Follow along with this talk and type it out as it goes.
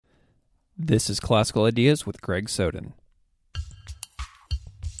This is Classical Ideas with Greg Soden.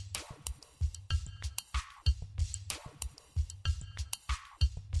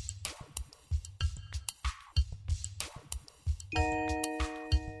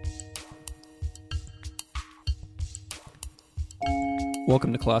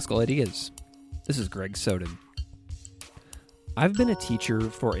 Welcome to Classical Ideas. This is Greg Soden. I've been a teacher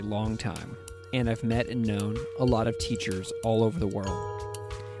for a long time, and I've met and known a lot of teachers all over the world.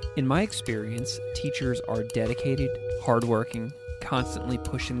 In my experience, teachers are dedicated, hardworking, constantly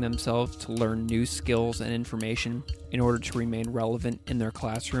pushing themselves to learn new skills and information in order to remain relevant in their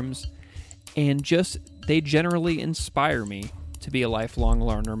classrooms, and they generally inspire me to be a lifelong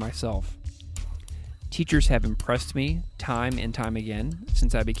learner myself. Teachers have impressed me time and time again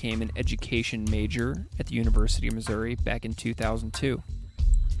since I became an education major at the University of Missouri back in 2002.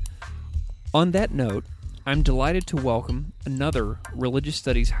 On that note, I'm delighted to welcome another religious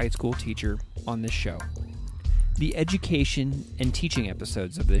studies high school teacher on this show. The education and teaching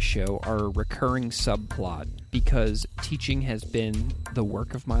episodes of this show are a recurring subplot because teaching has been the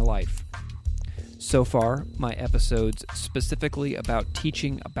work of my life. So far, my episodes specifically about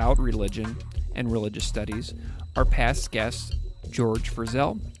teaching about religion and religious studies are past guests George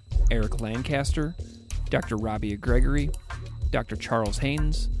Frizzell, Eric Lancaster, Dr. Rabia Gregory, Dr. Charles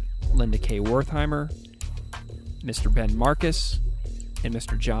Haynes, Linda K. Wertheimer, Mr. Ben Marcus, and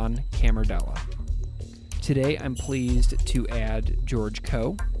Mr. John Camardella. Today I'm pleased to add George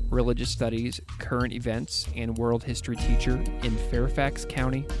Coe, religious studies, current events, and world history teacher in Fairfax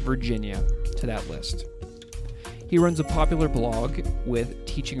County, Virginia, to that list. He runs a popular blog with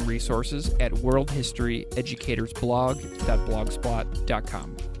teaching resources at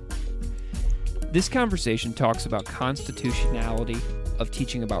worldhistoryeducatorsblog.blogspot.com. This conversation talks about constitutionality of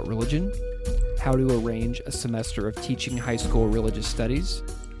teaching about religion, how to arrange a semester of teaching high school religious studies,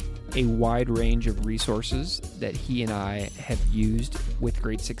 a wide range of resources that he and I have used with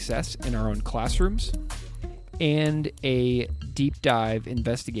great success in our own classrooms, and a deep dive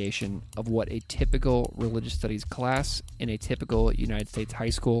investigation of what a typical religious studies class in a typical United States high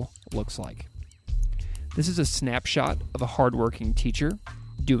school looks like. This is a snapshot of a hardworking teacher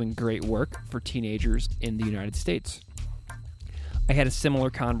doing great work for teenagers in the United States. I had a similar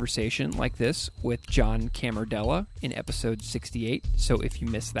conversation like this with John Camardella in episode 68, so if you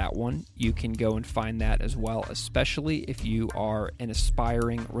missed that one, you can go and find that as well, especially if you are an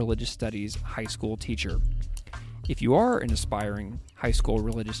aspiring religious studies high school teacher. If you are an aspiring high school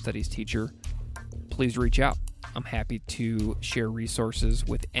religious studies teacher, please reach out. I'm happy to share resources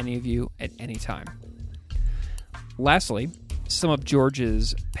with any of you at any time. Lastly, some of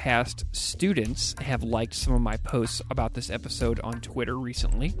George's past students have liked some of my posts about this episode on Twitter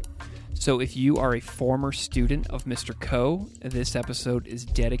recently. So if you are a former student of Mr. Coe, this episode is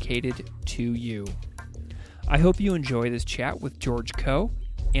dedicated to you. I hope you enjoy this chat with George Coe,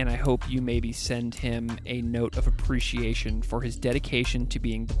 and I hope you maybe send him a note of appreciation for his dedication to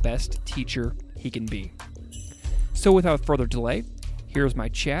being the best teacher he can be. So without further delay, here's my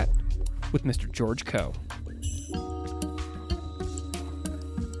chat with Mr. George Coe.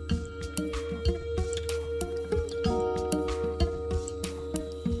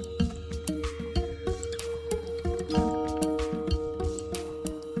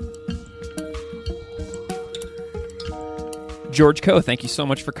 George Coe, thank you so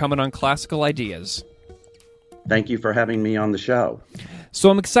much for coming on Classical Ideas. Thank you for having me on the show. So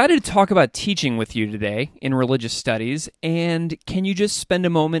I'm excited to talk about teaching with you today in religious studies, and can you just spend a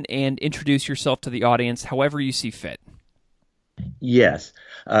moment and introduce yourself to the audience however you see fit? Yes.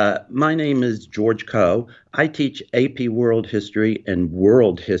 My name is George Coe. I teach AP World History and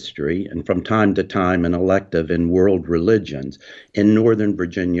World History, and from time to time an elective in World Religions in Northern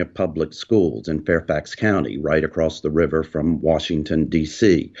Virginia Public Schools in Fairfax County, right across the river from Washington,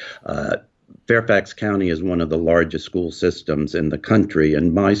 D.C. Fairfax County is one of the largest school systems in the country,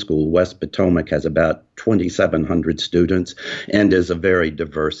 and my school, West Potomac, has about 2,700 students and is a very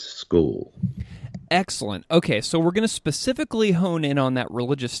diverse school. Excellent. Okay, so we're going to specifically hone in on that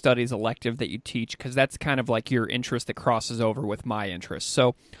religious studies elective that you teach, because that's kind of like your interest that crosses over with my interest.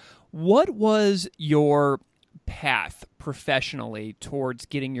 So what was your path professionally towards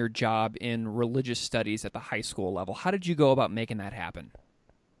getting your job in religious studies at the high school level? How did you go about making that happen?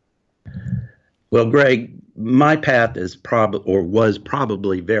 Well, Greg, my path is was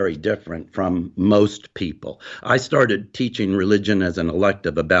probably very different from most people. I started teaching religion as an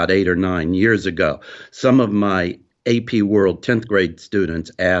elective about 8 or 9 years ago. Some of my AP World 10th grade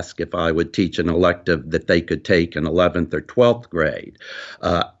students asked if I would teach an elective that they could take in 11th or 12th grade.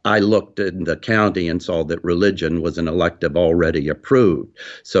 I looked in the county and saw that religion was an elective already approved.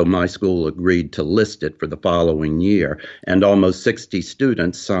 So my school agreed to list it for the following year, and almost 60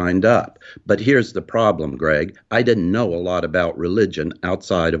 students signed up. But here's the problem, Greg. I didn't know a lot about religion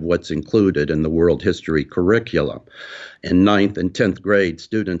outside of what's included in the world history curriculum. In 9th and 10th grade,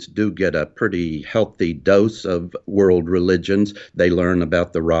 students do get a pretty healthy dose of world religions. They learn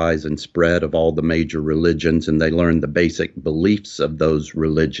about the rise and spread of all the major religions, and they learn the basic beliefs of those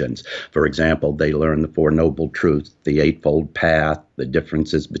religions. For example, they learn the Four Noble Truths, the Eightfold Path, the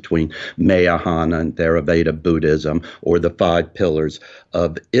differences between Mahayana and Theravada Buddhism, or the 5 pillars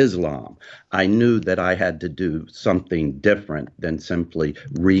of Islam. I knew that I had to do something different than simply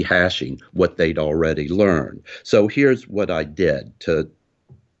rehashing what they'd already learned. So here's what I did to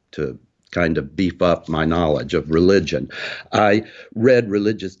kind of beef up my knowledge of religion. I read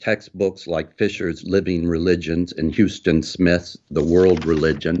religious textbooks like Fisher's Living Religions and Huston Smith's The World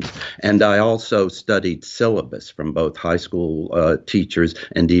Religions, and I also studied syllabus from both high school teachers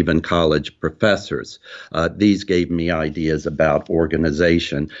and even college professors. These gave me ideas about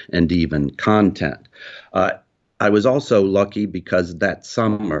organization and even content. I was also lucky because that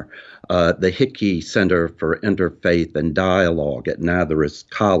summer, the Hickey Center for Interfaith and Dialogue at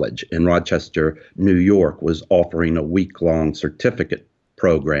Natherest College in Rochester, New York, was offering a week-long certificate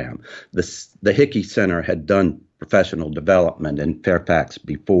program. The Hickey Center had done professional development in Fairfax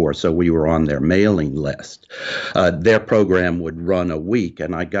before, so we were on their mailing list. Their program would run a week,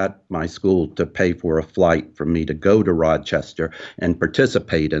 and I got my school to pay for a flight for me to go to Rochester and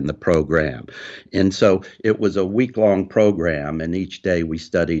participate in the program. And so it was a week-long program, and each day we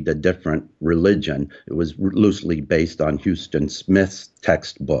studied a different religion. It was loosely based on Huston Smith's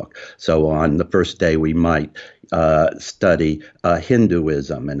textbook. So on the first day we might study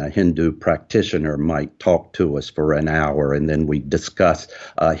Hinduism, and a Hindu practitioner might talk to us for an hour, and then we discuss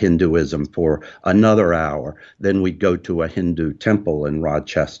Hinduism for another hour. Then we'd go to a Hindu temple in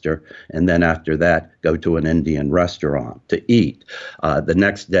Rochester, and then after that, go to an Indian restaurant to eat. The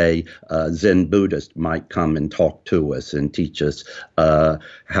next day, Zen Buddhist might come and talk to us and teach us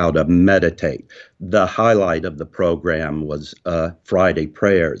how to meditate. The highlight of the program was Friday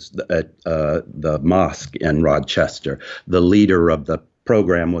prayers at the mosque in Rochester. The leader of the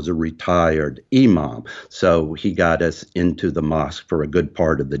program was a retired imam, so he got us into the mosque for a good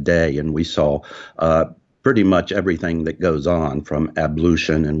part of the day, and we saw pretty much everything that goes on from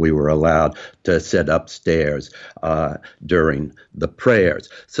ablution, and we were allowed to sit upstairs during the prayers.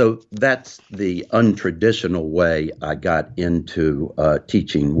 So that's the untraditional way I got into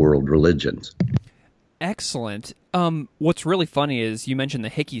teaching world religions. Excellent. What's really funny is you mentioned the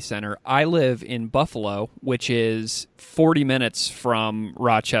Hickey Center. I live in Buffalo, which is 40 minutes from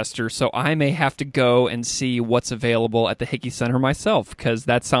Rochester, so I may have to go and see what's available at the Hickey Center myself, because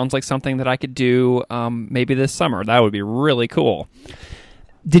that sounds like something that I could do maybe this summer. That would be really cool.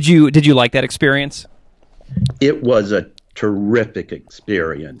 Did you like that experience? It was a terrific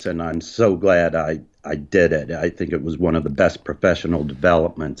experience, and I'm so glad I did it. I think it was one of the best professional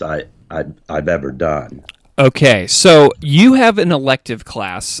developments I've ever done. Okay, so you have an elective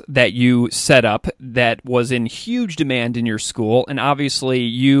class that you set up that was in huge demand in your school, and obviously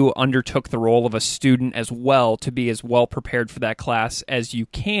you undertook the role of a student as well to be as well prepared for that class as you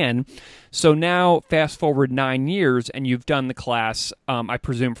can. So now, fast forward 9 years, and you've done the class, I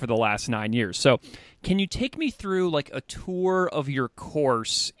presume, for the last 9 years. So can you take me through like a tour of your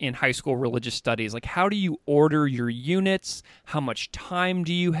course in high school religious studies? Like, how do you order your units? How much time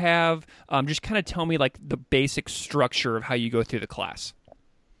do you have? Just kind of tell me like the basic structure of how you go through the class.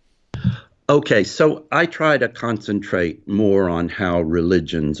 Okay, so I try to concentrate more on how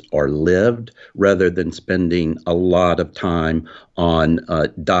religions are lived rather than spending a lot of time on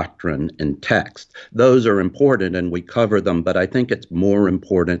doctrine and text. Those are important and we cover them, but I think it's more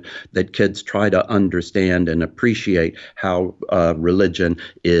important that kids try to understand and appreciate how religion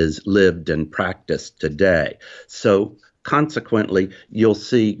is lived and practiced today. So consequently, you'll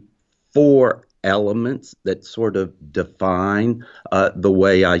see 4 elements that sort of define the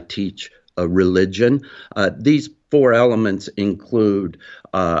way I teach a religion. These 4 elements include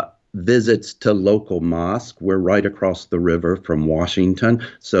visits to local mosque. We're right across the river from Washington,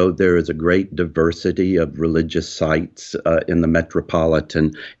 so there is a great diversity of religious sites in the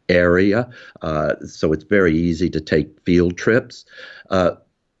metropolitan area, so it's very easy to take field trips.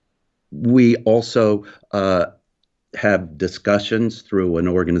 We also have discussions through an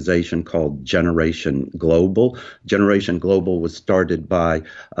organization called Generation Global. Generation Global was started by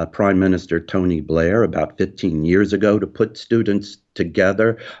Prime Minister Tony Blair about 15 years ago to put students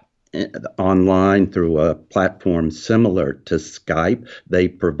together online through a platform similar to Skype. They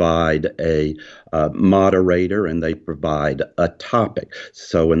provide a moderator and they provide a topic.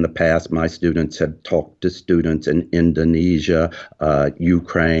 So in the past, my students have talked to students in Indonesia,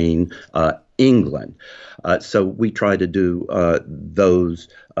 Ukraine, England. So we try to do those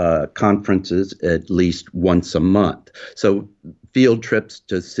conferences at least once a month. So field trips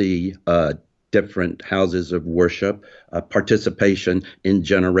to see different houses of worship, participation in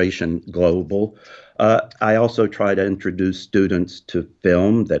Generation Global. I also try to introduce students to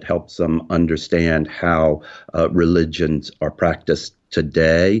film that helps them understand how religions are practiced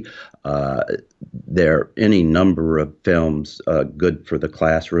today. There are any number of films good for the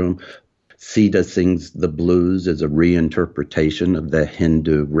classroom. Sita Sings the Blues is a reinterpretation of the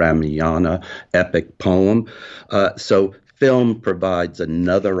Hindu Ramayana epic poem. So film provides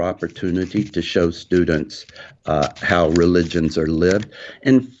another opportunity to show students how religions are lived.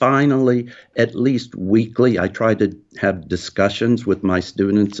 And finally, at least weekly, I try to have discussions with my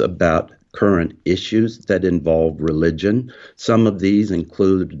students about current issues that involve religion. Some of these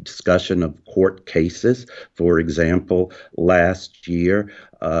include discussion of court cases. For example, last year,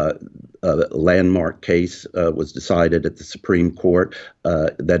 a landmark case was decided at the Supreme Court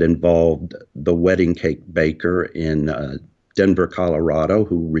that involved the wedding cake baker in Denver, Colorado,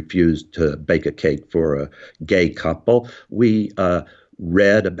 who refused to bake a cake for a gay couple. We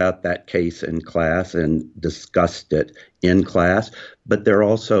read about that case in class and discussed it in class, but there are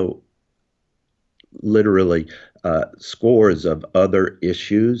also literally scores of other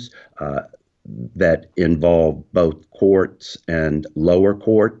issues that involve both courts and lower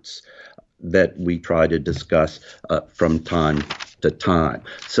courts that we try to discuss from time to time.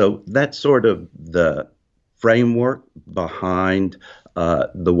 So that's sort of the framework behind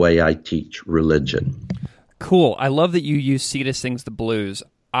the way I teach religion. Cool. I love that you use Sita Sings the Blues.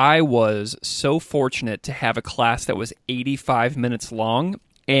 I was so fortunate to have a class that was 85 minutes long.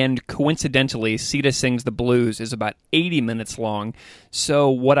 And coincidentally, Sita Sings the Blues is about 80 minutes long. So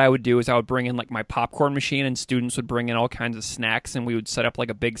what I would do is I would bring in like my popcorn machine, and students would bring in all kinds of snacks, and we would set up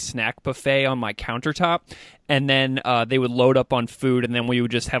like a big snack buffet on my countertop. And then they would load up on food, and then we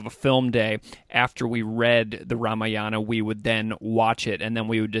would just have a film day. After we read the Ramayana, we would then watch it, and then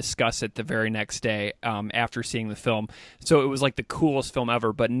we would discuss it the very next day after seeing the film. So it was like the coolest film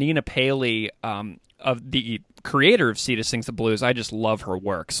ever. But Nina Paley, of the creator of Sita Sings the Blues, I just love her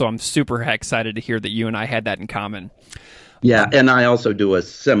work. So I'm super excited to hear that you and I had that in common. Yeah, and I also do a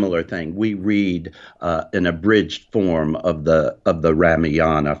similar thing. We read an abridged form of the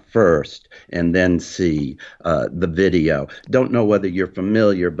Ramayana first, and then see the video. Don't know whether you're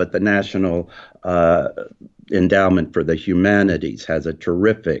familiar, but the National Endowment for the Humanities has a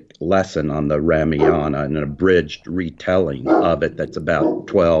terrific lesson on the Ramayana, an abridged retelling of it that's about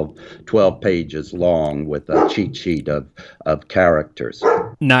 12 pages long with a cheat sheet of characters.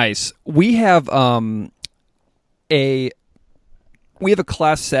 Nice. We have a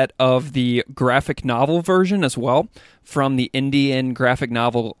class set of the graphic novel version as well from the Indian graphic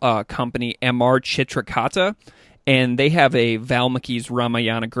novel company Amar Chitrakata. And they have a Valmiki's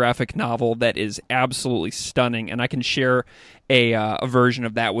Ramayana graphic novel that is absolutely stunning, and I can share a version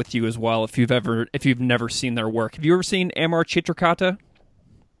of that with you as well if you've never seen their work. Have you ever seen Amar Chitrakata?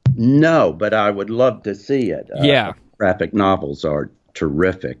 No, but I would love to see it. Yeah, graphic novels are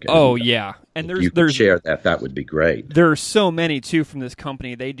terrific. And, yeah, and if you could share that would be great. There are so many too from this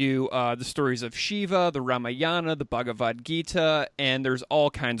company. They do the stories of Shiva, the Ramayana, the Bhagavad Gita, and there's all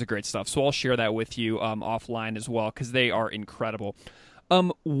kinds of great stuff. So I'll share that with you offline as well because they are incredible.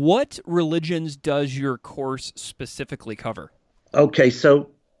 What religions does your course specifically cover? Okay, so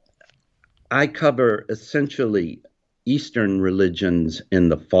I cover essentially Eastern religions in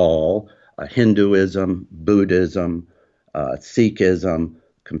the fall: Hinduism, Buddhism, Sikhism,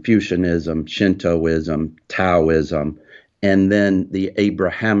 Confucianism, Shintoism, Taoism, and then the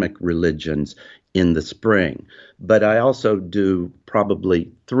Abrahamic religions in the spring. But I also do probably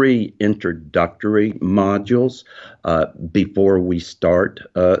 3 introductory modules before we start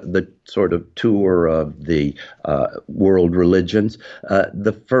the sort of tour of the world religions.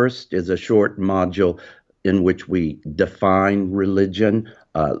 The first is a short module in which we define religion,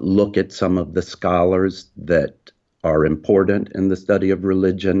 look at some of the scholars that are important in the study of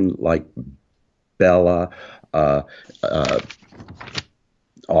religion, like Bella,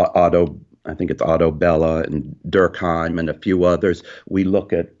 Otto I think it's Otto Bella and Durkheim and a few others. We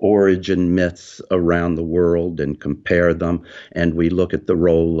look at origin myths around the world and compare them, and we look at the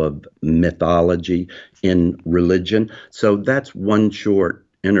role of mythology in religion. So that's one short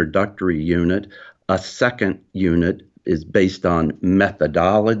introductory unit. A second unit is based on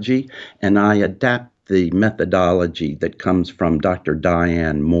methodology, and I adapt the methodology that comes from Dr.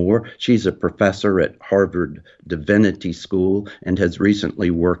 Diane Moore. She's a professor at Harvard Divinity School and has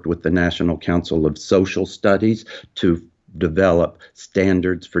recently worked with the National Council of Social Studies to develop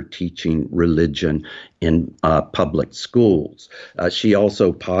standards for teaching religion in public schools. She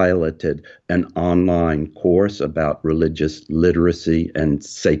also piloted an online course about religious literacy and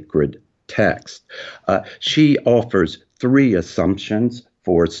sacred text. She offers 3 assumptions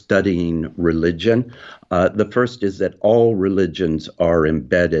for studying religion. The first is that all religions are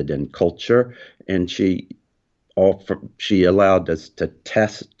embedded in culture, and she allowed us to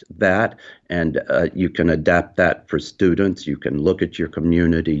test that, and you can adapt that for students. You can look at your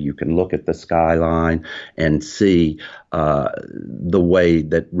community, you can look at the skyline and see the way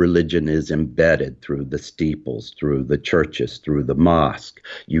that religion is embedded through the steeples, through the churches, through the mosque.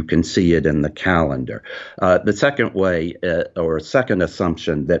 You can see it in the calendar. The second way, or second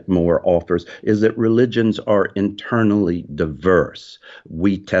assumption that Moore offers, is that religions are internally diverse.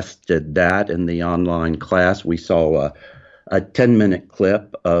 We tested that in the online class. We saw a 10-minute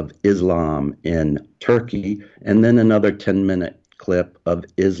clip of Islam in Turkey, and then another 10-minute clip of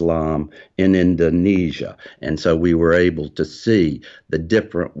Islam in Indonesia. And so we were able to see the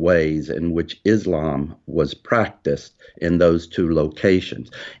different ways in which Islam was practiced in those 2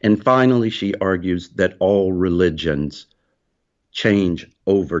 locations. And finally, she argues that all religions change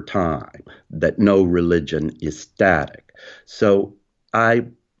over time, that no religion is static. So I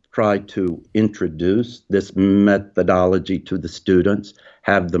try to introduce this methodology to the students,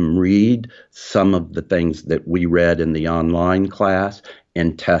 have them read some of the things that we read in the online class,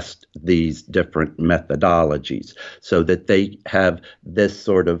 and test these different methodologies so that they have this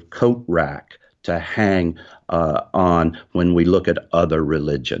sort of coat rack to hang on when we look at other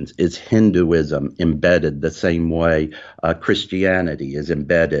religions. Is Hinduism embedded the same way Christianity is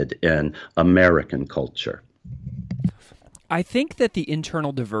embedded in American culture? I think that the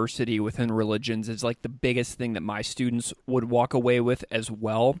internal diversity within religions is like the biggest thing that my students would walk away with as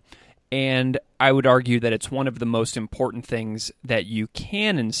well. And I would argue that it's one of the most important things that you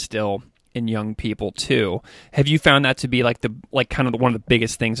can instill in young people too. Have you found that to be one of the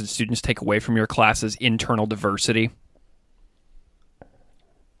biggest things that students take away from your classes, internal diversity?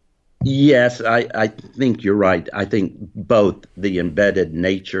 Yes, I think you're right. I think both the embedded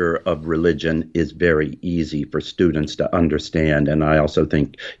nature of religion is very easy for students to understand, and I also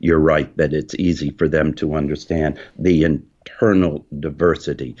think you're right that it's easy for them to understand the internal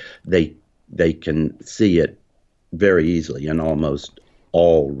diversity. They can see it very easily in almost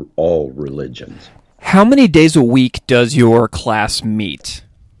all religions. How many days a week does your class meet?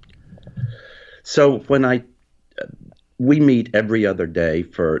 So we meet every other day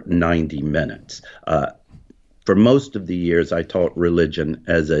for 90 minutes. For most of the years, I taught religion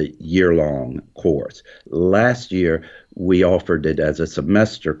as a year-long course. Last year, we offered it as a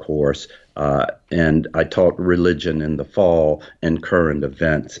semester course, and I taught religion in the fall and current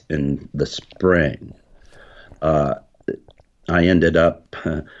events in the spring. I ended up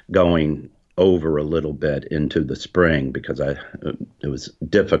going over a little bit into the spring because it was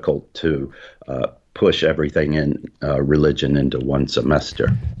difficult to push everything in religion into one semester.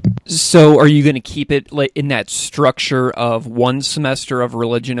 So are you going to keep it in that structure of one semester of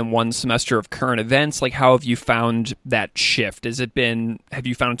religion and one semester of current events? Like, how have you found that shift? Have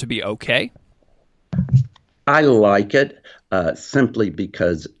you found it to be okay? I like it simply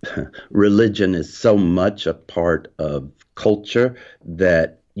because religion is so much a part of culture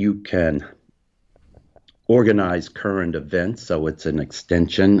that you can organize current events, so it's an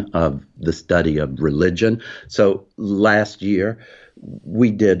extension of the study of religion. So last year,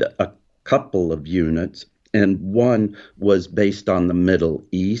 we did a couple of units, and one was based on the Middle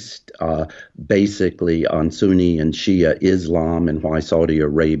East, basically on Sunni and Shia Islam and why Saudi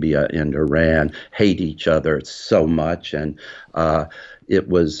Arabia and Iran hate each other so much. And it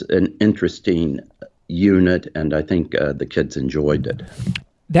was an interesting unit, and I think the kids enjoyed it.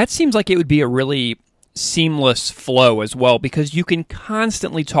 That seems like it would be a really seamless flow as well, because you can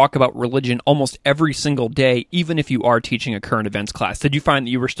constantly talk about religion almost every single day, even if you are teaching a current events class. Did you find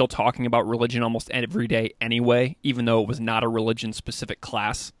that you were still talking about religion almost every day anyway, even though it was not a religion-specific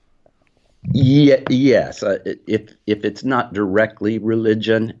class? Yes. If it's not directly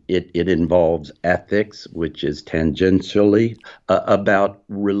religion, it involves ethics, which is tangentially about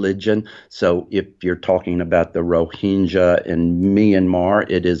religion. So if you're talking about the Rohingya in Myanmar,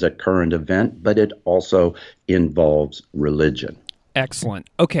 it is a current event, but it also involves religion. Excellent.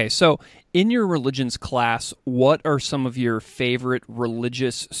 Okay, so in your religions class, what are some of your favorite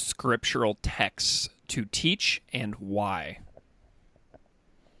religious scriptural texts to teach and why?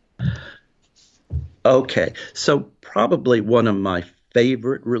 Okay, so probably one of my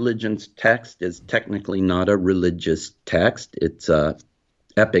favorite religions text is technically not a religious text. It's a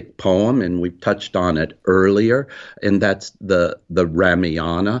epic poem, and we've touched on it earlier, and that's the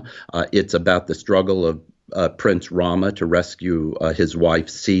Ramayana. It's about the struggle of Prince Rama to rescue his wife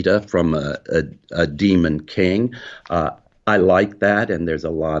Sita from a demon king. I like that, and there's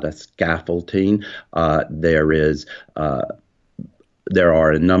a lot of scaffolding. There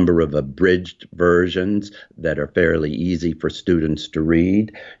are a number of abridged versions that are fairly easy for students to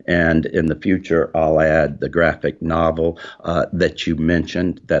read. And in the future, I'll add the graphic novel that you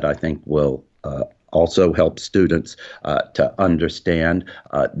mentioned that I think will also help students to understand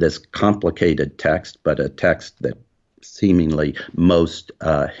this complicated text, but a text that seemingly most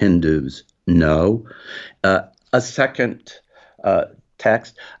Hindus know. A second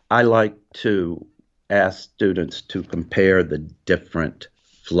text, I like to ask students to compare the different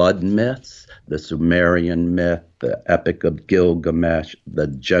flood myths, the Sumerian myth, the Epic of Gilgamesh, the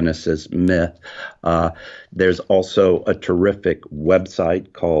Genesis myth. There's also a terrific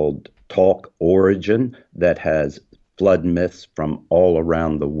website called Talk Origin that has flood myths from all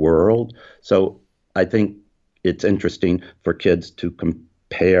around the world. So I think it's interesting for kids to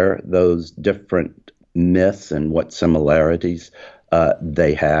compare those different myths and what similarities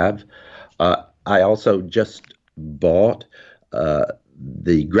they have. I also just bought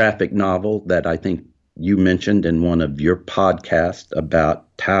the graphic novel that I think you mentioned in one of your podcasts about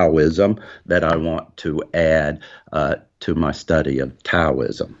Taoism that I want to add to my study of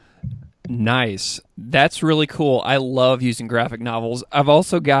Taoism. Nice. That's really cool. I love using graphic novels. I've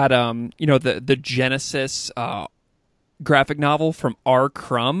also got the Genesis graphic novel from R.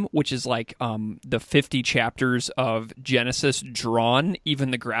 Crumb, which is like the 50 chapters of Genesis drawn, even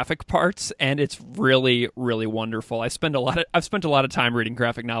the graphic parts, and it's really, really wonderful. I've spent a lot of time reading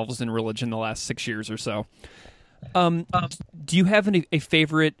graphic novels in religion the last 6 years or so. Do you have a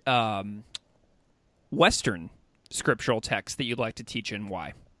favorite Western scriptural text that you'd like to teach and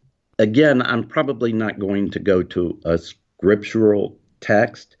why? Again, I'm probably not going to go to a scriptural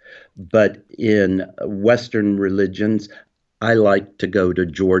text, but in Western religions, I like to go to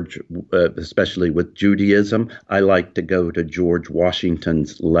George, especially with Judaism, I like to go to George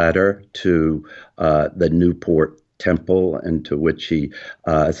Washington's letter to the Newport Temple, and to which he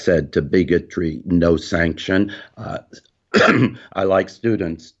said to bigotry, no sanction. I like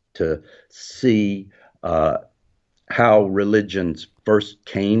students to see how religions first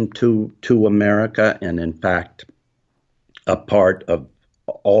came to America, and in fact, a part of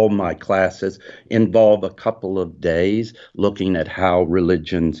all my classes involve a couple of days looking at how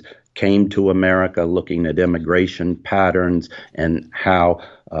religions came to America, looking at immigration patterns, and how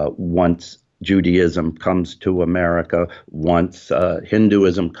once Judaism comes to America, once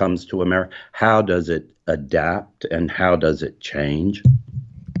Hinduism comes to America, how does it adapt and how does it change?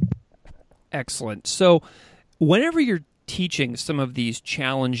 Excellent. So, whenever you're teaching some of these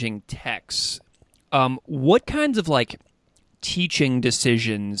challenging texts, what kinds of teaching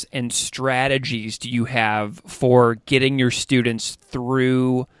decisions and strategies do you have for getting your students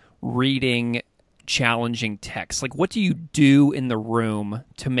through reading challenging texts? Like, what do you do in the room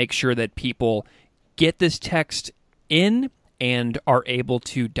to make sure that people get this text in and are able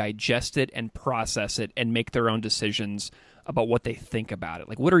to digest it and process it and make their own decisions about what they think about it?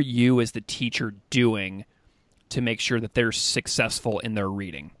 Like, what are you as the teacher doing to make sure that they're successful in their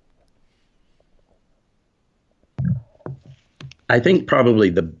reading? I think probably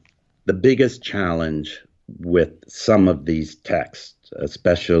the biggest challenge with some of these texts,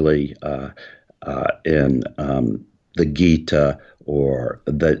 especially in the Gita or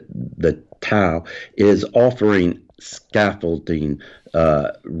the Tao, is offering scaffolding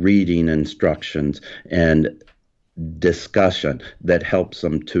reading instructions and discussion that helps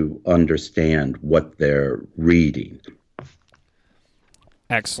them to understand what they're reading.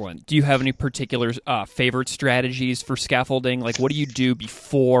 Excellent. Do you have any particular favorite strategies for scaffolding? Like, what do you do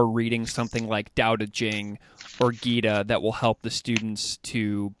before reading something like Tao Te Ching or Gita that will help the students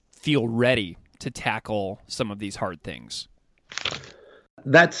to feel ready to tackle some of these hard things?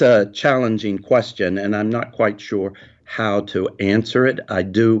 That's a challenging question, and I'm not quite sure how to answer it. I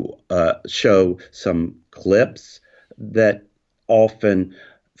do show some clips that often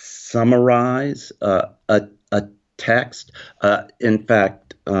summarize a text. In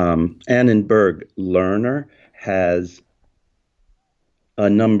fact, Annenberg Learner has a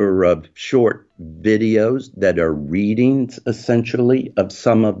number of short videos that are readings, essentially, of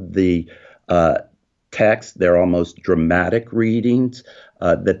some of the text. They're almost dramatic readings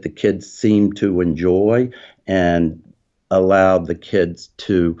that the kids seem to enjoy and allow the kids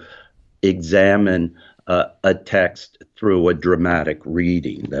to examine a text through a dramatic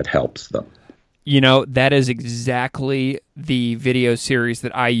reading that helps them. That is exactly the video series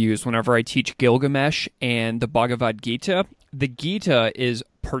that I use whenever I teach Gilgamesh and the Bhagavad Gita. The Gita is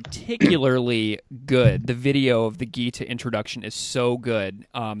particularly good. The video of the Gita introduction is so good.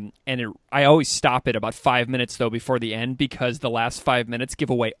 I always stop it about 5 minutes, though, before the end, because the last 5 minutes give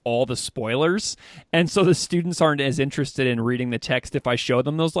away all the spoilers. And so the students aren't as interested in reading the text if I show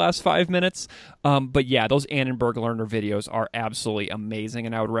them those last 5 minutes. But yeah, those Annenberg Learner videos are absolutely amazing,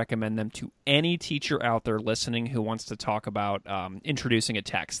 and I would recommend them to any teacher out there listening who wants to talk about introducing a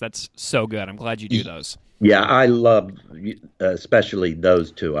text. That's so good. I'm glad you do those. Yeah, I love especially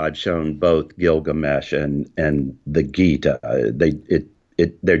those two. I've shown both Gilgamesh and the Gita.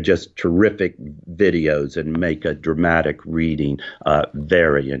 They're just terrific videos and make a dramatic reading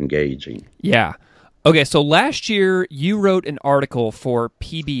very engaging. Yeah. Okay, so last year you wrote an article for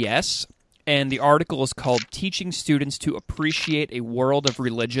PBS, and the article is called Teaching Students to Appreciate a World of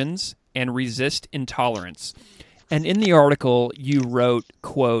Religions and Resist Intolerance. And in the article, you wrote,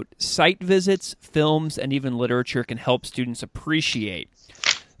 quote, "Site visits, films, and even literature can help students appreciate."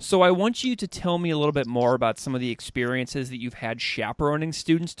 So I want you to tell me a little bit more about some of the experiences that you've had chaperoning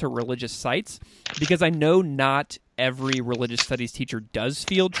students to religious sites, because I know not every religious studies teacher does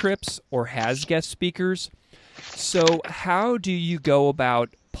field trips or has guest speakers. So how do you go about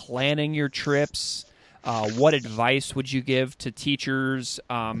planning your trips? What advice would you give to teachers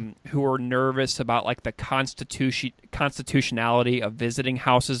who are nervous about like the constitutionality of visiting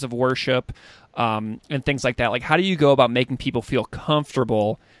houses of worship and things like that? Like, how do you go about making people feel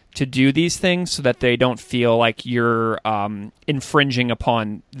comfortable to do these things so that they don't feel like you're infringing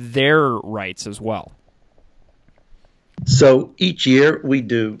upon their rights as well? So each year we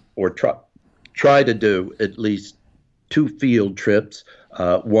do, or try to do, at least 2 field trips.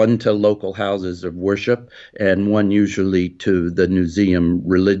 One to local houses of worship, and one usually to the Newseum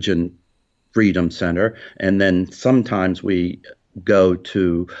Religion Freedom Center. And then sometimes we go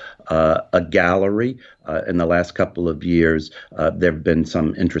to a gallery. In the last couple of years, there have been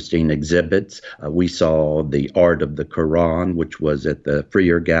some interesting exhibits. We saw the Art of the Quran, which was at the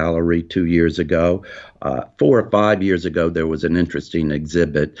Freer Gallery 2 years ago. 4 or 5 years ago, there was an interesting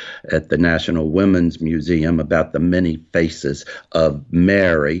exhibit at the National Women's Museum about the many faces of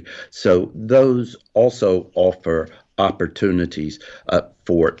Mary. So those also offer opportunities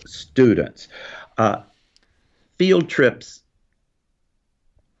for students. Field trips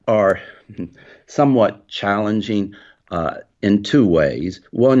are somewhat challenging in 2 ways.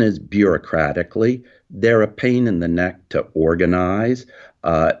 One is bureaucratically. They're a pain in the neck to organize.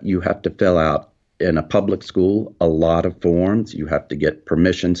 You have to fill out, in a public school, a lot of forms. You have to get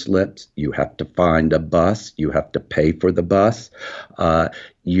permission slips. You have to find a bus. You have to pay for the bus.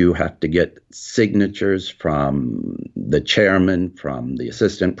 You have to get signatures from the chairman, from the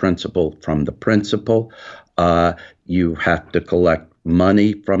assistant principal, from the principal. You have to collect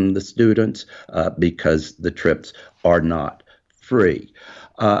money from the students because the trips are not free.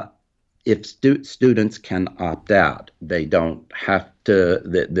 If students can opt out, they don't have to,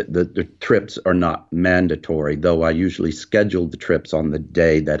 the trips are not mandatory, though I usually schedule the trips on the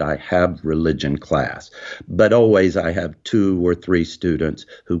day that I have religion class. But always I have 2 or 3 students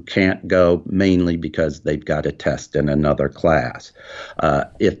who can't go, mainly because they've got a test in another class.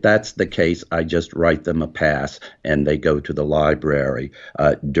 If that's the case, I just write them a pass and they go to the library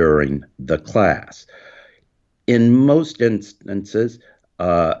during the class. In most instances,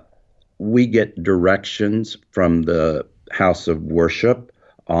 we get directions from the house of worship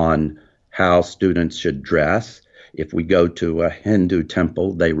on how students should dress. If we go to a Hindu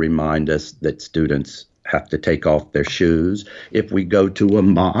temple, they remind us that students have to take off their shoes. If we go to a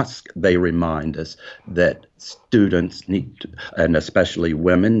mosque, they remind us that students need to, and especially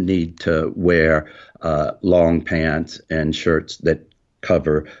women, need to wear long pants and shirts that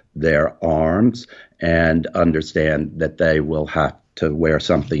cover their arms, and understand that they will have to wear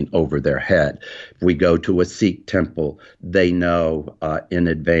something over their head. If we go to a Sikh temple, they know in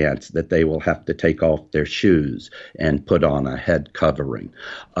advance that they will have to take off their shoes and put on a head covering.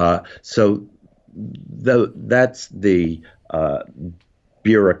 So that's the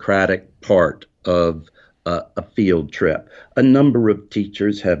bureaucratic part of a field trip. A number of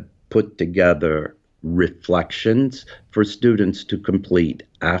teachers have put together reflections for students to complete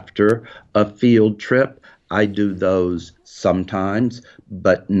after a field trip. I do those sometimes,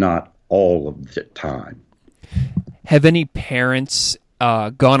 but not all of the time. Have any parents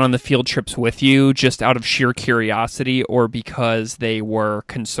gone on the field trips with you just out of sheer curiosity or because they were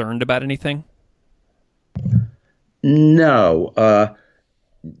concerned about anything? No,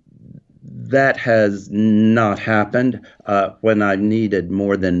 that has not happened. When I needed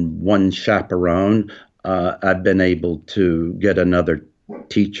more than one chaperone, I've been able to get another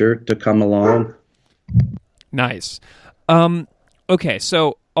teacher to come along. Nice. Okay,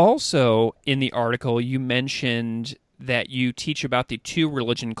 so also in the article, you mentioned that you teach about the two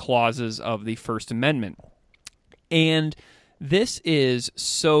religion clauses of the First Amendment. And this is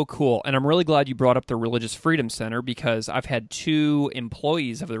so cool, and I'm really glad you brought up the Religious Freedom Center because I've had two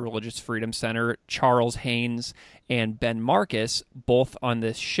employees of the Religious Freedom Center, Charles Haynes and Ben Marcus, both on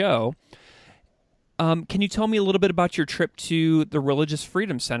this show. Can you tell me a little bit about your trip to the Religious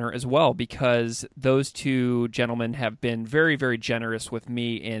Freedom Center as well? Because those two gentlemen have been very, very generous with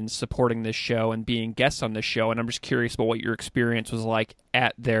me in supporting this show and being guests on this show, and I'm just curious about what your experience was like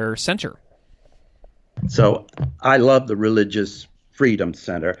at their center. So I love the Religious Freedom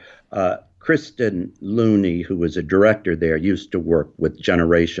Center. Kristen Looney, who was a director there, used to work with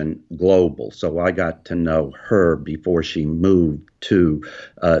Generation Global, so I got to know her before she moved to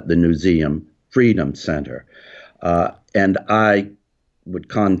the Museum Freedom Center. And I would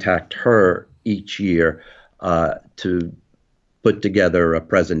contact her each year to put together a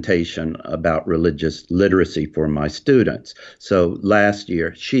presentation about religious literacy for my students. So last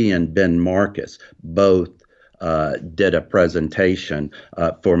year, she and Ben Marcus both did a presentation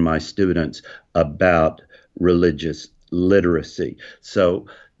for my students about religious literacy. So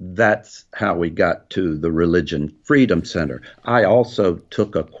that's how we got to the Religion Freedom Center. I also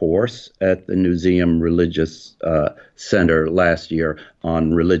took a course at the Museum Religious Center last year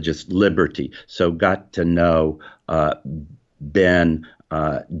on religious liberty, so got to know Ben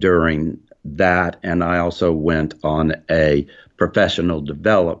during that, and I also went on a professional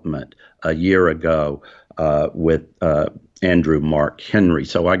development a year ago with Andrew Mark Henry.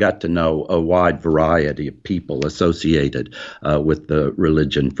 So I got to know a wide variety of people associated with the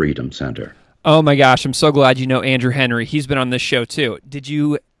Religion Freedom Center. Oh my gosh, I'm so glad you know Andrew Henry. He's been on this show too. Did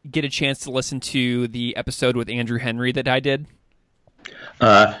you get a chance to listen to the episode with Andrew Henry that I did?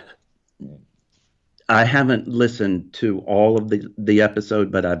 I haven't listened to all of the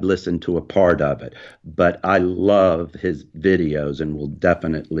episode, but I've listened to a part of it. But I love his videos and will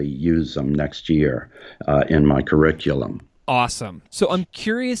definitely use them next year in my curriculum. Awesome. So I'm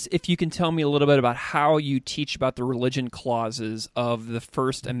curious if you can tell me a little bit about how you teach about the religion clauses of the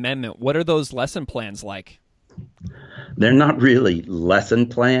First Amendment. What are those lesson plans like? They're not really lesson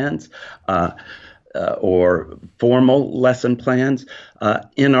plans. Or formal lesson plans.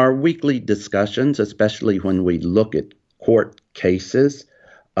 In our weekly discussions, especially when we look at court cases,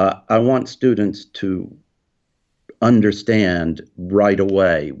 I want students to understand right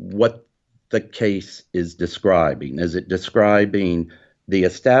away what the case is describing. Is it describing the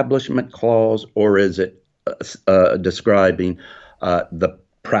Establishment Clause, or is it describing the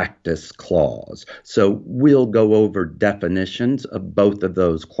Practice Clause? So we'll go over definitions of both of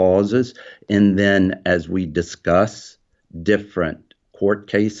those clauses, and then as we discuss different court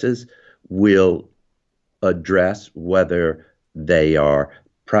cases, we'll address whether they are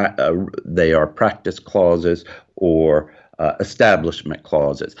practice clauses or establishment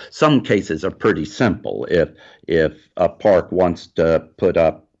clauses. Some cases are pretty simple. If a park wants to put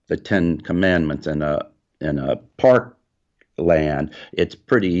up the Ten Commandments in a park land, it's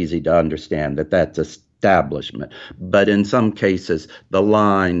pretty easy to understand that that's establishment. But in some cases, the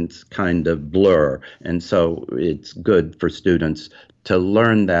lines kind of blur. And so it's good for students to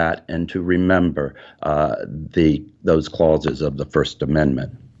learn that and to remember those clauses of the First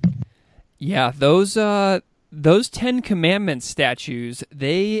Amendment. Yeah, those Ten Commandments statues,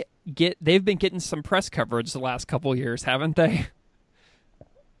 they've been getting some press coverage the last couple of years, haven't they?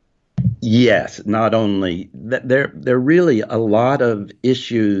 Yes, not only that, there are really a lot of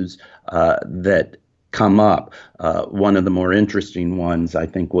issues that come up. One of the more interesting ones, I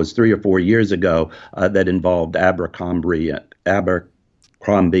think, was 3 or 4 years ago that involved Abercrombie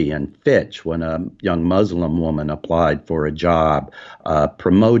and Fitch, when a young Muslim woman applied for a job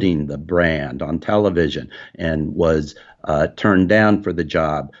promoting the brand on television and was turned down for the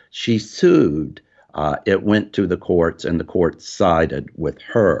job. She sued. It went to the courts, and the courts sided with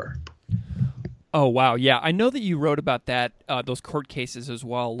her. Oh, wow. Yeah, I know that you wrote about that, those court cases as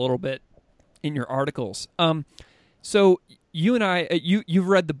well, a little bit in your articles. So you and you've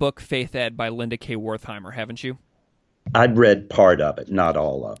read the book Faith Ed by Linda K. Wertheimer, haven't you? I've read part of it, not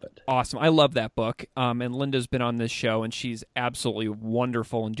all of it. Awesome. I love that book. And Linda's been on this show, and she's absolutely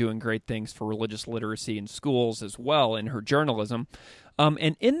wonderful and doing great things for religious literacy in schools as well in her journalism.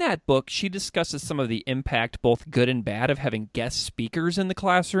 And in that book, she discusses some of the impact, both good and bad, of having guest speakers in the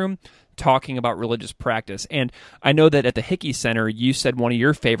classroom talking about religious practice. And I know that at the Hickey Center, you said one of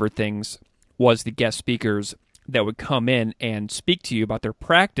your favorite things was the guest speakers that would come in and speak to you about their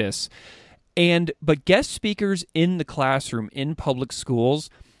practice. But guest speakers in the classroom in public schools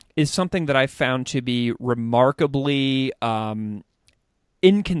is something that I found to be remarkably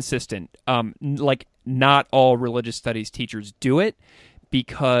inconsistent. Like not all religious studies teachers do it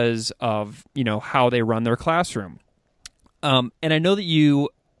because of how they run their classroom. And I know that you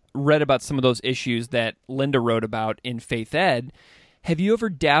read about some of those issues that Linda wrote about in Faith Ed. Have you ever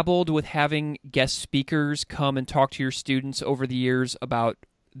dabbled with having guest speakers come and talk to your students over the years about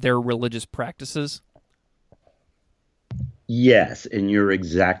their religious practices? Yes, and you're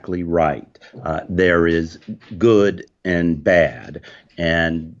exactly right. There is good and bad,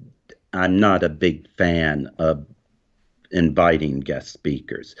 and I'm not a big fan of inviting guest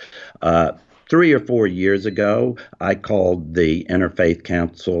speakers. 3 or 4 years ago, I called the Interfaith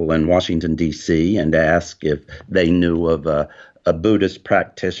Council in Washington, D.C., and asked if they knew of a Buddhist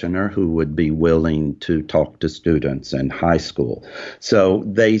practitioner who would be willing to talk to students in high school. So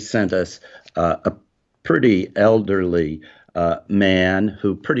they sent us a pretty elderly man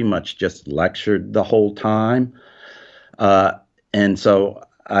who pretty much just lectured the whole time. And so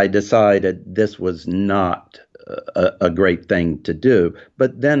I decided this was not a great thing to do.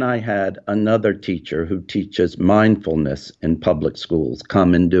 But then I had another teacher who teaches mindfulness in public schools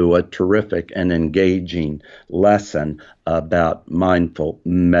come and do a terrific and engaging lesson about mindful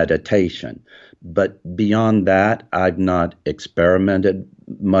meditation. But beyond that, I've not experimented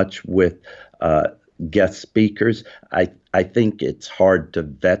much with guest speakers. I think it's hard to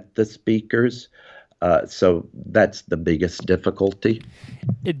vet the speakers. So that's the biggest difficulty.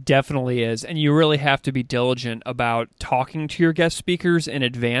 It definitely is. And you really have to be diligent about talking to your guest speakers in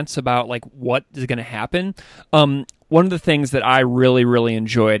advance about like what is going to happen. One of the things that I really, really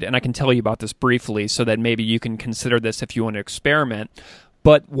enjoyed, and I can tell you about this briefly so that maybe you can consider this if you want to experiment.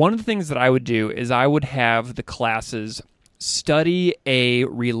 But one of the things that I would do is I would have the classes study a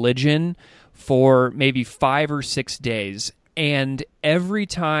religion for maybe 5 or 6 days. And every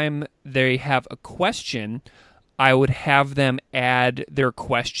time they have a question, I would have them add their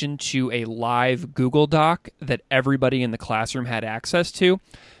question to a live Google Doc that everybody in the classroom had access to,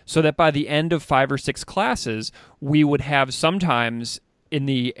 so that by the end of 5 or 6 classes, we would have sometimes in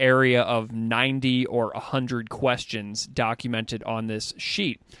the area of 90 or 100 questions documented on this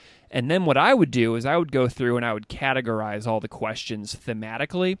sheet. And then what I would do is I would go through and I would categorize all the questions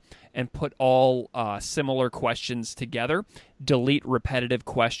thematically and put all similar questions together, delete repetitive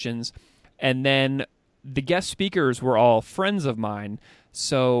questions, and then the guest speakers were all friends of mine,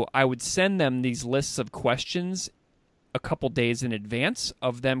 so I would send them these lists of questions a couple days in advance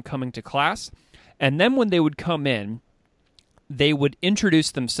of them coming to class, and then when they would come in, they would introduce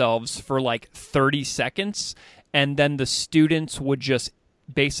themselves for like 30 seconds, and then the students would just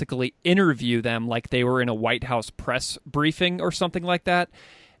basically interview them like they were in a White House press briefing or something like that,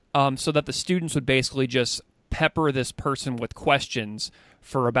 so that the students would basically just pepper this person with questions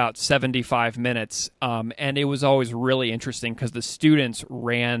for about 75 minutes. And it was always really interesting because the students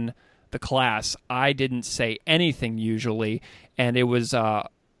ran the class. I didn't say anything usually, and it was a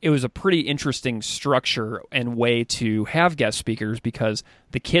pretty interesting structure and way to have guest speakers because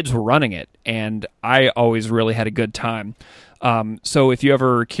the kids were running it, and I always really had a good time. So if you're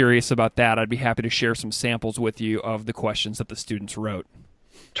ever curious about that, I'd be happy to share some samples with you of the questions that the students wrote.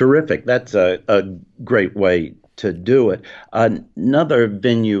 Terrific. That's a great way to do it. Another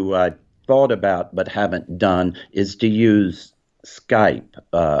venue I thought about but haven't done is to use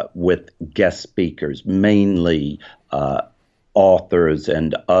Skype with guest speakers, mainly authors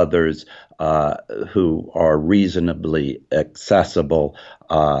and others who are reasonably accessible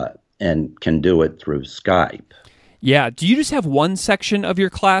and can do it through Skype. Yeah. Do you just have one section of your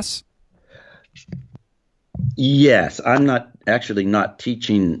class? Yes, I'm not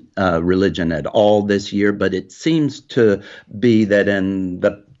teaching religion at all this year, but it seems to be that in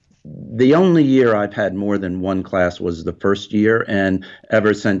the only year I've had more than one class was the first year, and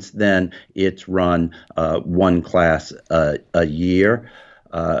ever since then it's run one class a year.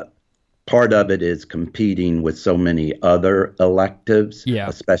 part of it is competing with so many other electives, Yeah.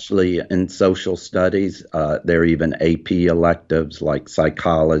 especially in social studies. There are even AP electives like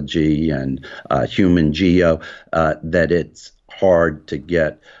psychology and human geo that it's hard to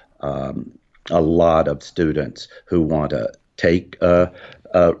get a lot of students who want to take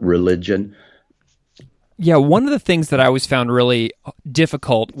religion. Yeah, one of the things that I always found really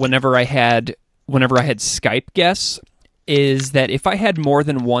difficult whenever I had Skype guests is that if I had more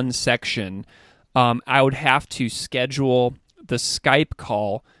than one section, I would have to schedule the Skype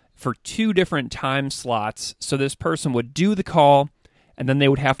call for two different time slots. So this person would do the call, and then they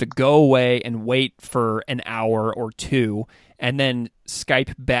would have to go away and wait for an hour or two, and then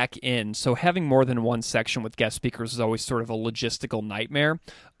Skype back in. So having more than one section with guest speakers is always sort of a logistical nightmare.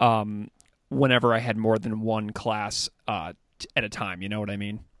 Whenever I had more than one class at a time, you know what I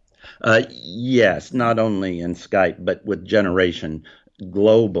mean? Yes, not only in Skype, but with Generation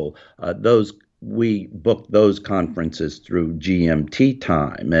Global. Those we book those conferences through GMT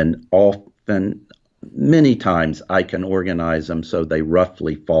time, and often, many times, I can organize them so they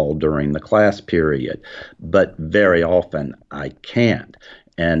roughly fall during the class period, but very often I can't,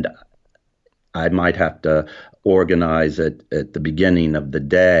 and I might have to organize it at the beginning of the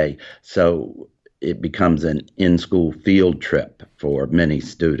day. So it becomes an in-school field trip for many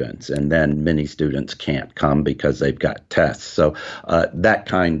students, and then many students can't come because they've got tests. So that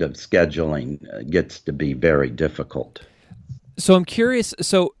kind of scheduling gets to be very difficult. So I'm curious.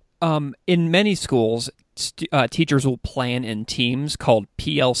 So in many schools, teachers will plan in teams called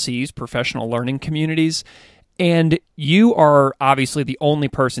PLCs, professional learning communities. And you are obviously the only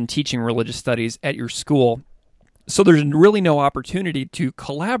person teaching religious studies at your school. So there's really no opportunity to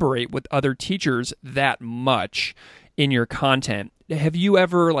collaborate with other teachers that much in your content. Have you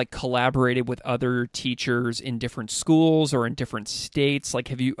ever collaborated with other teachers in different schools or in different states?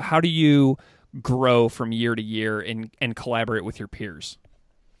 How do you grow from year to year and collaborate with your peers?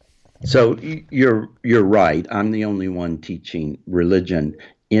 So you're right. I'm the only one teaching religion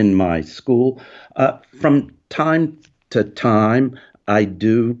in my school. From time to time, I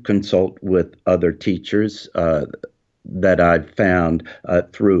do consult with other teachers that I've found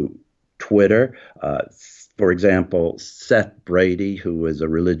through Twitter. For example, Seth Brady, who is a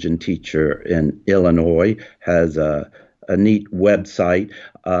religion teacher in Illinois, has a neat website,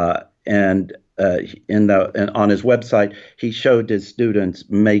 and on his website, he showed his students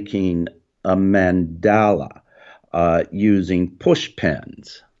making a mandala using push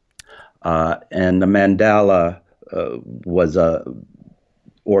pins, and the mandala was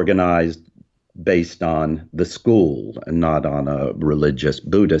organized based on the school and not on a religious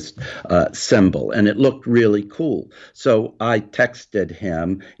Buddhist symbol. And it looked really cool. So I texted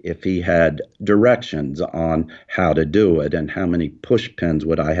him if he had directions on how to do it and how many push pins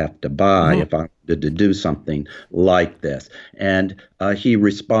would I have to buy if I wanted to do something like this. And he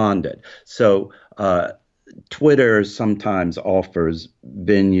responded. So Twitter sometimes offers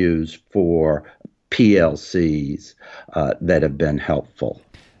venues for PLCs that have been helpful.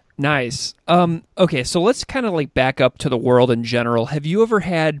 Nice. Okay, so let's kind of back up to the world in general. Have you ever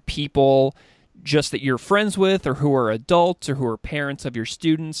had people just that you're friends with or who are adults or who are parents of your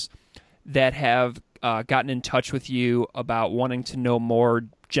students that have gotten in touch with you about wanting to know more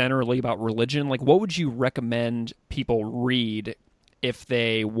generally about religion? What would you recommend people read if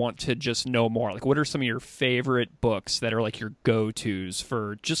they want to just know more? What are some of your favorite books that are your go-tos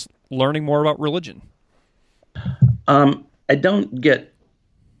for just learning more about religion? I don't get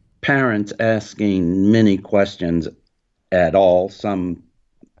parents asking many questions at all. Some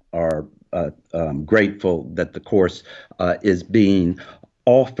are grateful that the course is being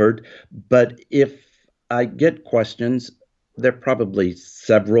offered. But if I get questions, there are probably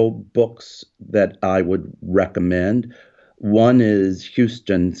several books that I would recommend. One is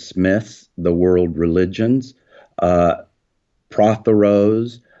Huston Smith's The World Religions,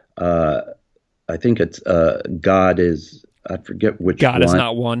 Prothero's, I think it's God is, I forget which God one. Is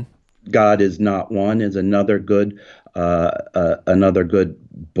Not One. God Is Not One is another good book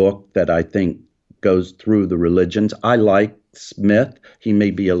that I think goes through the religions. I like Smith. He may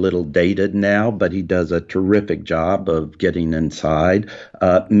be a little dated now, but he does a terrific job of getting inside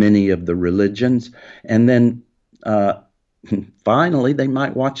many of the religions. And then finally, they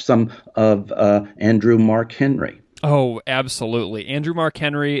might watch some of Andrew Mark Henry. Oh, absolutely. Andrew Mark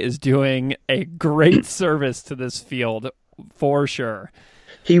Henry is doing a great service to this field, for sure.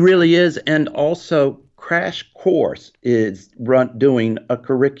 He really is. And also, Crash Course is doing a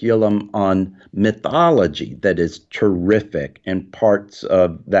curriculum on mythology that is terrific, and parts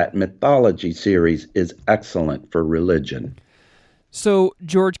of that mythology series is excellent for religion. So,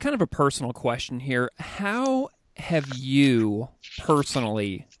 George, kind of a personal question here. How have you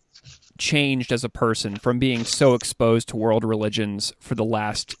personally changed as a person from being so exposed to world religions for the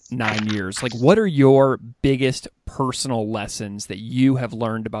last 9 years? Like, what are your biggest personal lessons that you have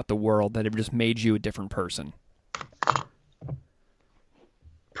learned about the world that have just made you a different person?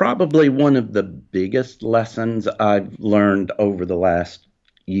 Probably one of the biggest lessons I've learned over the last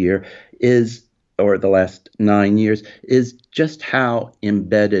year is, or the last 9 years, is just how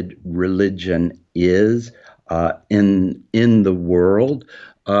embedded religion is in the world.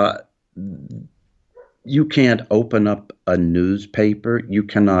 You can't open up a newspaper. You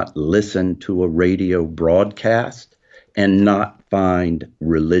cannot listen to a radio broadcast and not find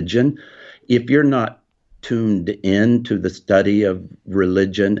religion. If you're not tuned in to the study of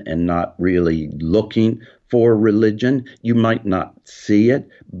religion and not really looking for religion, you might not see it,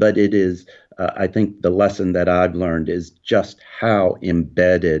 but it is, I think the lesson that I've learned is just how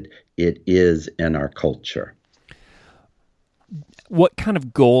embedded it is in our culture. What kind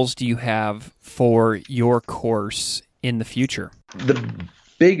of goals do you have for your course in the future? The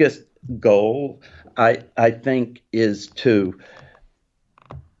biggest goal, I think, is to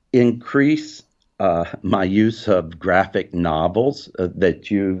increase my use of graphic novels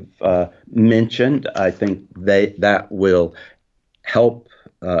that you've mentioned. I think that will help,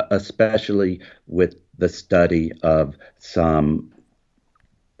 especially with the study of some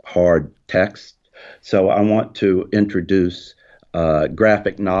hard text. So I want to introduce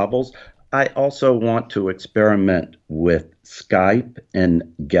graphic novels. I also want to experiment with Skype and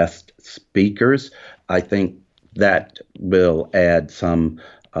guest speakers. I think that will add some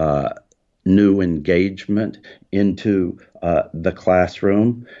new engagement into the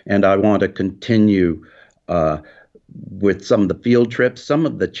classroom. And I want to continue with some of the field trips. Some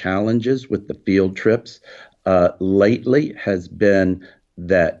of the challenges with the field trips lately has been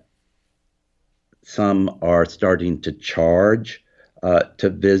that some are starting to charge to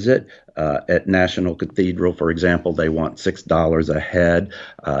visit. At National Cathedral, for example, they want $6 a head.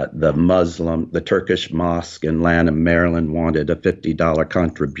 The Turkish mosque in Lanham, Maryland wanted a $50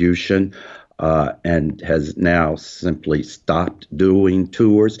 contribution and has now simply stopped doing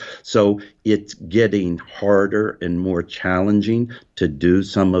tours. So it's getting harder and more challenging to do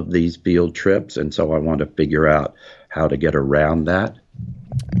some of these field trips. And so I want to figure out how to get around that.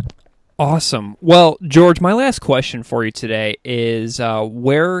 Awesome. Well, George, my last question for you today is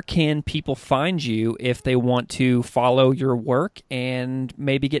where can people find you if they want to follow your work and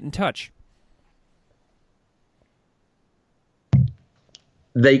maybe get in touch?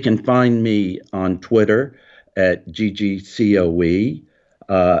 They can find me on Twitter at GGCOE.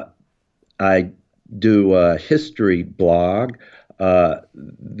 I do a history blog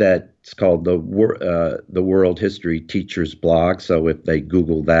that's called the World History Teachers Blog. So if they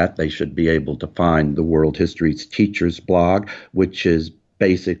Google that, they should be able to find the World History Teachers Blog, which is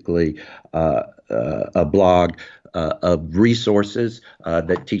basically a blog of resources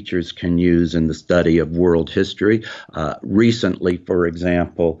that teachers can use in the study of world history. Recently, for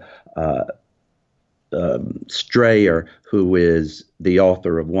example, Strayer, who is the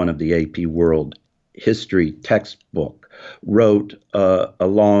author of one of the AP World History textbook, wrote a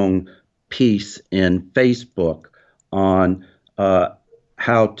long piece in Facebook on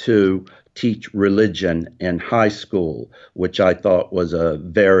how to teach religion in high school, which I thought was a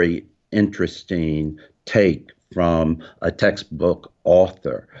very interesting take from a textbook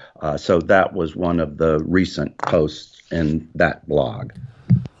author. So that was one of the recent posts in that blog.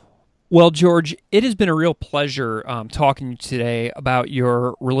 Well, George, it has been a real pleasure talking to you today about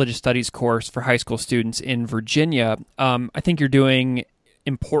your religious studies course for high school students in Virginia. I think you're doing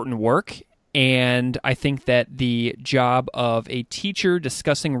important work, and I think that the job of a teacher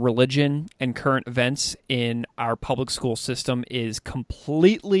discussing religion and current events in our public school system is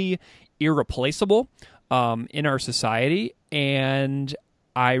completely irreplaceable in our society, and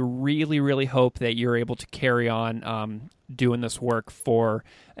I really, really hope that you're able to carry on doing this work for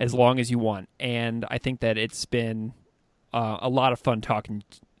as long as you want. And I think that it's been a lot of fun talking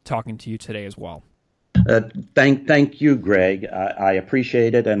to you today as well. Thank you, Greg. I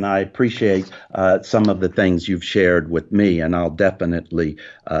appreciate it, and I appreciate some of the things you've shared with me, and I'll definitely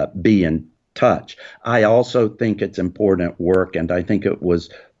be in touch. I also think it's important work, and I think it was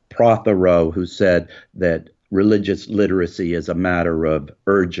Prothero who said that religious literacy is a matter of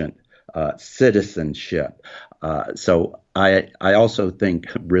urgent citizenship. So I also think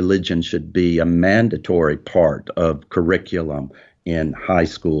religion should be a mandatory part of curriculum in high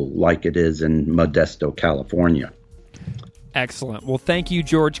school, like it is in Modesto, California. Excellent. Well, thank you,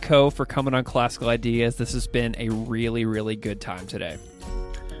 George Coe, for coming on Classical Ideas. This has been a really, really good time today.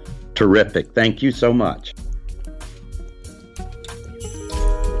 Terrific. Thank you so much.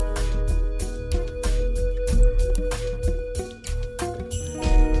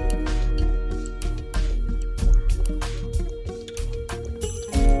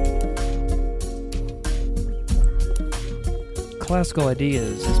 Classical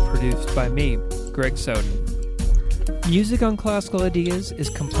Ideas is produced by me, Greg Soden. Music on Classical Ideas is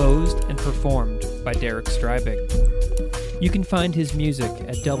composed and performed by Derek Strybig. You can find his music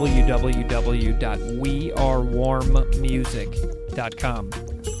at www.wearewarmmusic.com.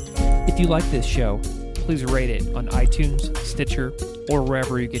 If you like this show, please rate it on iTunes, Stitcher, or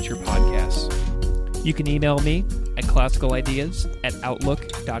wherever you get your podcasts. You can email me at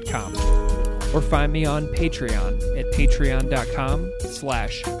classicalideas@outlook.com or find me on Patreon at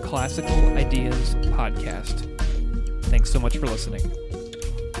patreon.com/classicalideaspodcast. Thanks so much for listening.